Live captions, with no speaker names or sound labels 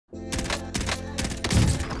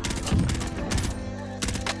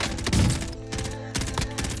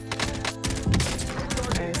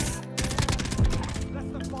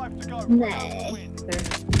Nej.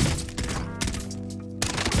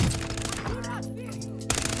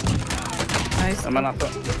 Nice. Ja, men alltså...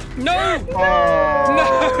 No! Oh!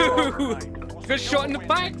 No! Got shot in the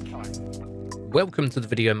back! Welcome to the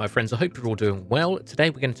video, my friends. I hope you're all doing well. Today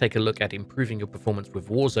we're going to take a look at improving your performance with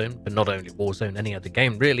Warzone, but not only Warzone, any other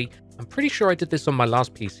game really. I'm pretty sure I did this on my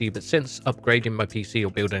last PC, but since upgrading my PC or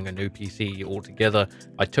building a new PC altogether,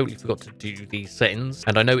 I totally forgot to do these settings,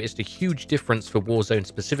 and I noticed a huge difference for Warzone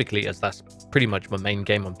specifically, as that's pretty much my main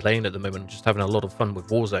game I'm playing at the moment. I'm just having a lot of fun with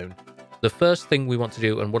Warzone. The first thing we want to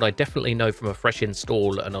do, and what I definitely know from a fresh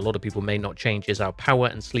install, and a lot of people may not change, is our power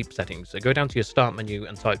and sleep settings. So go down to your start menu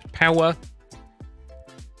and type power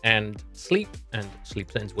and sleep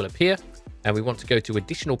settings will appear, and we want to go to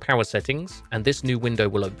additional power settings, and this new window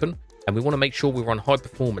will open, and we want to make sure we're on high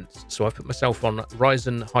performance. So I put myself on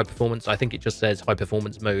Ryzen high performance. I think it just says high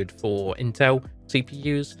performance mode for Intel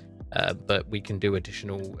CPUs, but we can do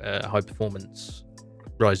additional high performance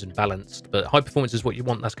Ryzen balanced, but high performance is what you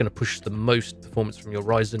want. That's going to push the most performance from your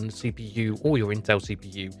Ryzen CPU or your Intel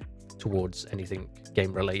CPU towards anything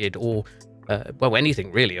game related, or well,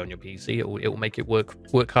 anything really on your PC. It will make it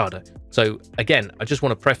work harder. So again, I just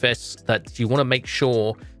want to preface that you want to make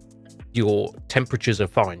sure your temperatures are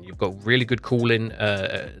fine. You've got really good cooling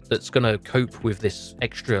that's going to cope with this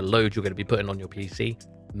extra load you're going to be putting on your PC.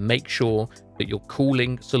 Make sure that your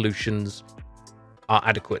cooling solutions are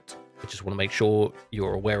adequate. I just want to make sure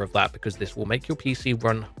you're aware of that, because this will make your PC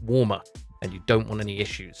run warmer and you don't want any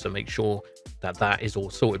issues. So make sure that that is all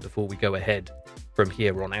sorted before we go ahead from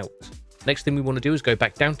here on out. Next thing we want to do is go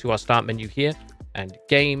back down to our start menu here and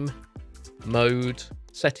game mode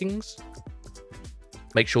settings.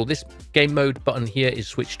 Make sure this game mode button here is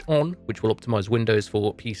switched on, which will optimize Windows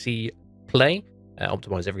for PC play,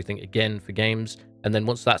 optimize everything again for games. And then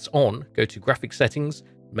once that's on, go to graphics settings.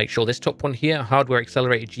 Make sure this top one here, hardware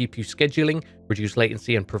accelerated GPU scheduling, reduce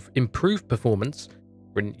latency and improve performance.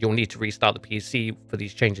 You'll need to restart the PC for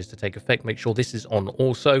these changes to take effect. Make sure this is on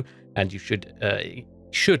also, and you should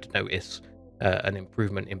notice an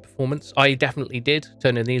improvement in performance. I definitely did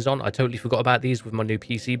turning these on. I totally forgot about these with my new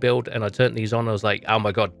PC build, and I turned these on. I was like, oh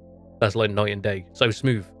my god, that's like night and day. So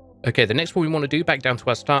smooth. Okay, the next one we want to do, back down to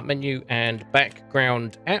our start menu and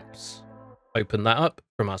background apps. Open that up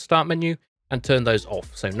from our start menu and turn those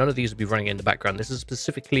off. So none of these will be running in the background. This is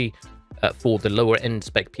specifically for the lower end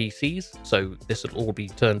spec PCs. So this will all be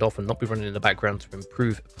turned off and not be running in the background to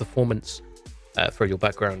improve performance for your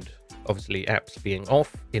background. Obviously apps being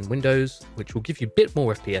off in Windows, which will give you a bit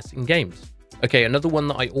more FPS in games. Okay, another one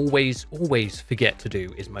that I always forget to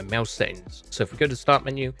do is my mouse settings. So if we go to the start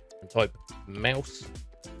menu and type mouse,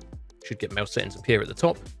 should get mouse settings appear at the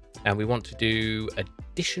top. And we want to do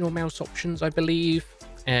additional mouse options, I believe,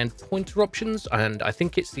 and pointer options, and I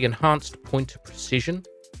think it's the enhanced pointer precision.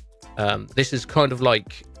 This is kind of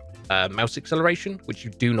like mouse acceleration, which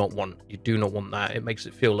you do not want. You do not want that. It makes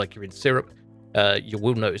it feel like you're in syrup. You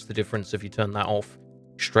will notice the difference if you turn that off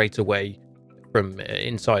straight away from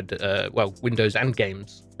inside well, Windows and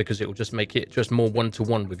games, because it will just make it just more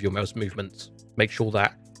one-to-one with your mouse movements. Make sure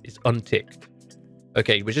that is unticked.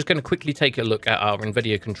 Okay, we're just going to quickly take a look at our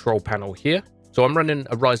Nvidia control panel here. So I'm running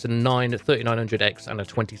a Ryzen 9 3900X and a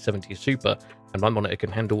 2070 Super, and my monitor can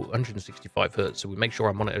handle 165 Hz. So we make sure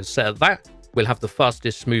our monitor is set at that. We'll have the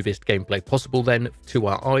fastest, smoothest gameplay possible then to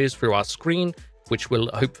our eyes through our screen, which will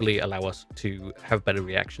hopefully allow us to have better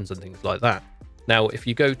reactions and things like that. Now, if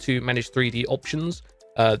you go to manage 3D options,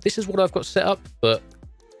 this is what I've got set up, but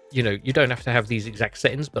you know, you don't have to have these exact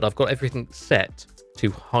settings, but I've got everything set to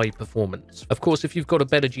high performance. Of course, if you've got a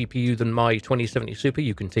better GPU than my 2070 Super,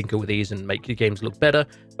 you can tinker with these and make your games look better,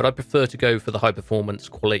 but I prefer to go for the high performance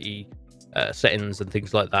quality settings and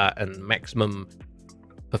things like that, and maximum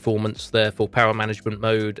performance there for power management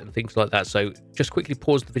mode and things like that. So just quickly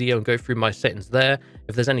pause the video and go through my settings there.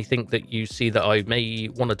 If there's anything that you see that I may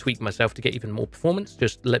want to tweak myself to get even more performance,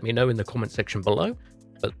 just let me know in the comment section below.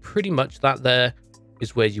 But pretty much that there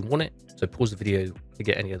is where you want it. So pause the video to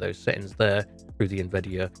get any of those settings there through the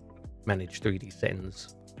Nvidia manage 3D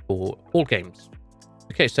settings for all games.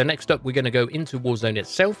 Okay, so next up we're going to go into Warzone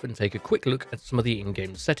itself and take a quick look at some of the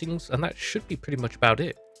in-game settings, and that should be pretty much about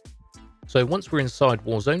it. So once we're inside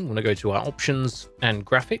Warzone, we're going to go to our options and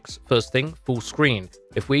graphics. First thing, full screen.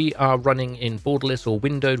 If we are running in borderless or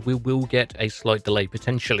windowed, we will get a slight delay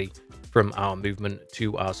potentially from our movement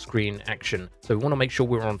to our screen action. So we want to make sure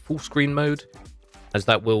we're on full screen mode, as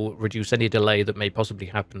that will reduce any delay that may possibly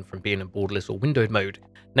happen from being in borderless or windowed mode.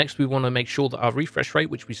 Next, we want to make sure that our refresh rate,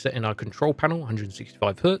 which we set in our control panel,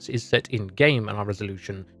 165 Hz, is set in game, and our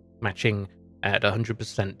resolution matching at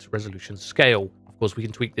 100% resolution scale. Of course, we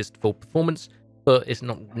can tweak this for performance, but it's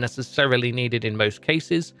not necessarily needed in most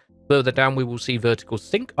cases. Further down, we will see vertical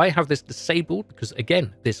sync. I have this disabled because,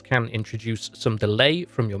 again, this can introduce some delay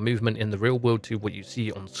from your movement in the real world to what you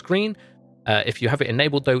see on screen. If you have it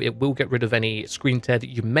enabled, though, it will get rid of any screen tear that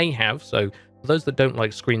you may have. So for those that don't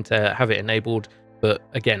like screen tear, have it enabled. But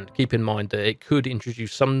again, keep in mind that it could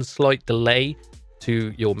introduce some slight delay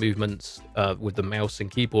to your movements with the mouse and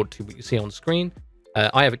keyboard to what you see on screen.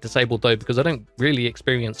 I have it disabled, though, because I don't really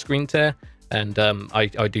experience screen tear. And I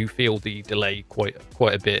do feel the delay quite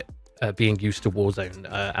a bit being used to Warzone,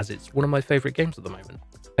 as it's one of my favorite games at the moment.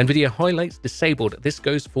 Nvidia highlights disabled. This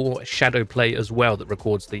goes for shadow play as well, that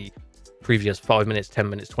records the previous 5 minutes, 10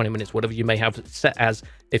 minutes, 20 minutes, whatever you may have it set as.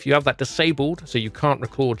 If you have that disabled, so you can't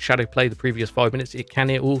record shadow play the previous 5 minutes, it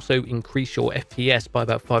can also increase your FPS by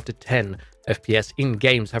about 5 to 10 FPS in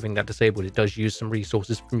games. Having that disabled, it does use some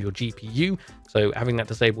resources from your GPU, so having that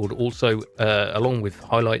disabled also, along with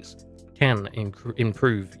highlights, can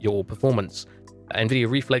improve your performance.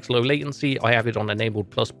 Nvidia Reflex Low Latency, I have it on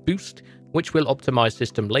enabled plus boost, which will optimize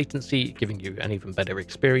system latency, giving you an even better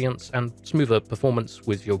experience and smoother performance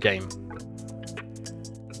with your game.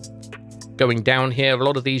 Going down here, a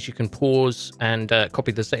lot of these you can pause and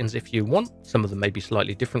copy the settings if you want. Some of them may be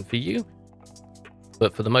slightly different for you,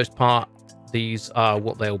 but for the most part, these are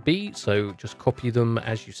what they'll be, so just copy them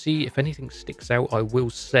as you see. If anything sticks out, I will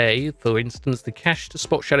say, for instance, the cache to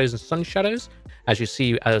spot shadows and sun shadows, as you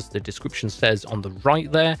see, as the description says on the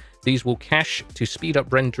right there, these will cache to speed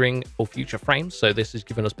up rendering for future frames. So this is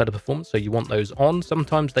giving us better performance, so you want those on.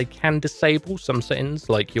 Sometimes they can disable some settings,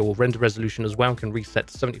 like your render resolution as well can reset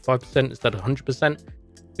to 75% instead of 100%.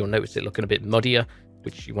 You'll notice it looking a bit muddier,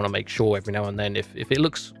 which you want to make sure every now and then. If it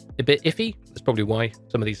looks a bit iffy, that's probably why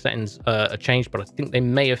some of these settings are changed, but I think they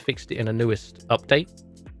may have fixed it in a newest update.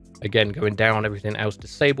 Again, going down, everything else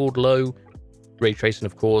disabled, low, ray tracing,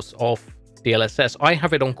 of course, off, DLSS. I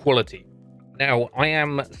have it on quality. Now, I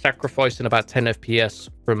am sacrificing about 10 FPS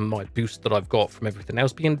from my boost that I've got from everything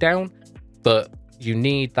else being down, but you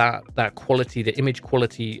need that quality, the image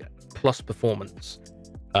quality plus performance.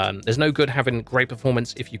 There's no good having great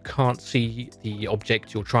performance if you can't see the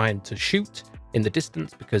object you're trying to shoot in the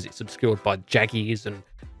distance, because it's obscured by jaggies and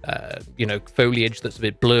foliage that's a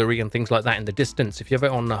bit blurry and things like that in the distance. If you have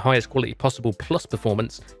it on the highest quality possible plus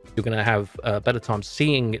performance, you're going to have a better time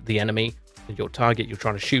seeing the enemy, your target you're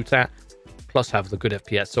trying to shoot at, plus have the good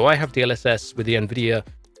FPS. So I have DLSS with the Nvidia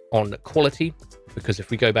on quality, because if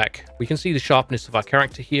we go back, we can see the sharpness of our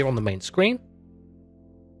character here on the main screen.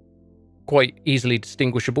 Quite easily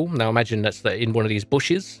distinguishable. Now imagine that's in one of these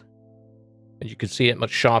bushes, and you can see it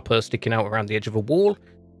much sharper sticking out around the edge of a wall.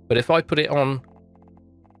 But if I put it on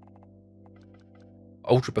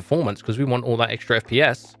ultra performance, because we want all that extra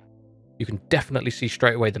FPS, you can definitely see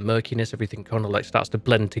straight away the murkiness, everything kind of like starts to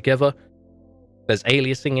blend together. There's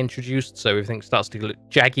aliasing introduced, so everything starts to look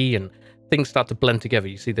jaggy and things start to blend together.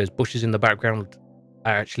 You see those bushes in the background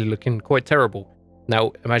are actually looking quite terrible.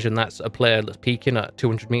 Now imagine that's a player that's peeking at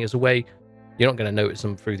 200 meters away. You're not going to notice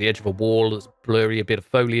them through the edge of a wall that's blurry, a bit of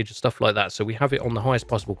foliage and stuff like that. So we have it on the highest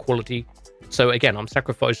possible quality. So again, I'm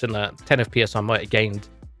sacrificing 10 FPS I might have gained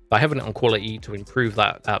by having it on quality to improve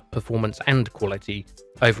that performance and quality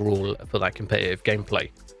overall for that competitive gameplay.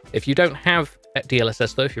 If you don't have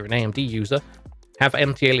DLSS though, if you're an AMD user, have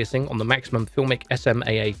anti-aliasing on the maximum Filmic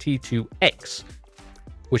SMAAT2X,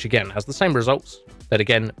 which again has the same results. But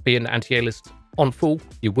again, being anti-aliased on full,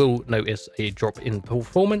 you will notice a drop in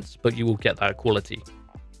performance, but you will get that quality.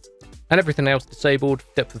 And everything else disabled,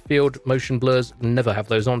 depth of field, motion blurs, never have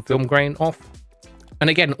those on, film grain off. And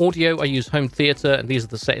again, audio, I use home theater, and these are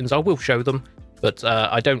the settings. I will show them, but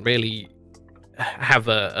I don't really have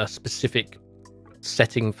a specific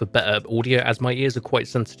setting for better audio, as my ears are quite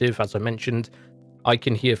sensitive. As I mentioned, I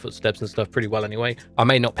can hear footsteps and stuff pretty well anyway. I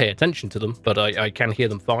may not pay attention to them, but I can hear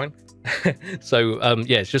them fine. So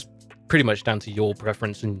yeah, it's just pretty much down to your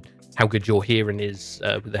preference and how good your hearing is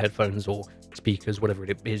with the headphones or speakers, whatever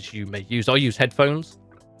it is you may use. I use headphones.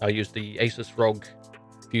 I use the Asus ROG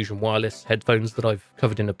Fusion Wireless headphones that I've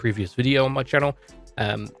covered in a previous video on my channel.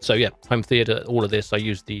 So yeah, home theater, all of this. I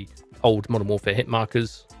use the old Modern Warfare hit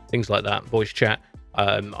markers, things like that, voice chat.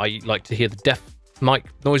 I like to hear the deaf mic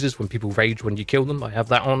noises when people rage when you kill them. I have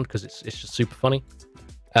that on because it's just super funny.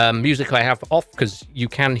 Music I have off because you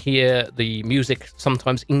can hear the music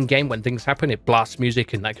sometimes in-game when things happen. It blasts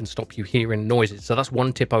music and that can stop you hearing noises. So that's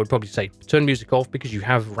one tip I would probably say. Turn music off because you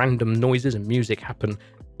have random noises and music happen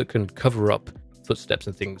that can cover up footsteps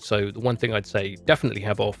and things. So the one thing I'd say definitely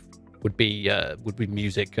have off would be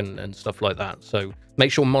music and stuff like that. So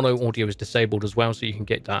make sure mono audio is disabled as well, so you can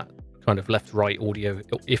get that kind of left-right audio,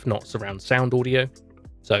 if not surround sound audio.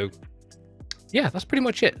 So yeah, that's pretty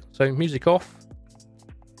much it. So music off.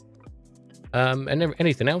 And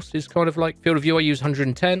anything else is kind of like field of view. I use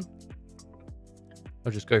 110.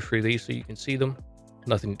 I'll just go through these so you can see them.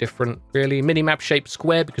 Nothing different really. Minimap shape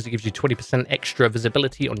square because it gives you 20% extra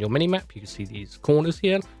visibility on your minimap. You can see these corners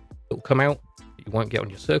here that will come out that you won't get on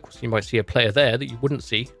your circles. You might see a player there that you wouldn't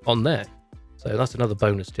see on there. So that's another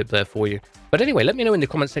bonus tip there for you. But anyway, let me know in the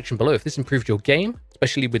comment section below if this improved your game,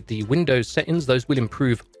 especially with the Windows settings. Those will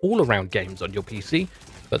improve all around games on your PC.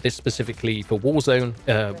 But this specifically for Warzone,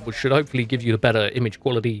 which should hopefully give you the better image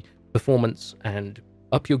quality, performance, and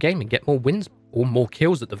up your game and get more wins or more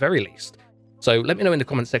kills at the very least. So let me know in the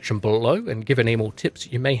comment section below and give any more tips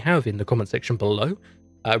you may have in the comment section below.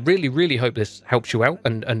 I really hope this helps you out.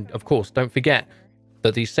 And of course, don't forget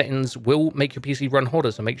that these settings will make your PC run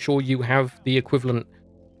hotter. So make sure you have the equivalent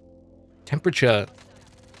temperature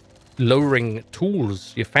lowering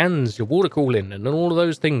tools, your fans, your water cooling, and all of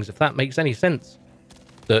those things, if that makes any sense.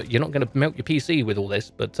 That you're not going to melt your PC with all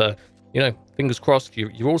this, but you know, fingers crossed,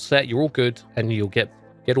 you're all set, you're all good, and you'll get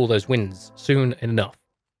all those wins soon enough.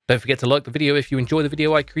 Don't forget to like the video if you enjoy the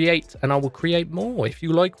video I create, and I will create more if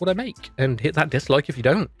you like what I make, and hit that dislike if you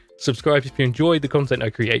don't. Subscribe if you enjoy the content I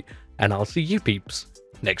create, and I'll see you peeps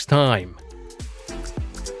next time.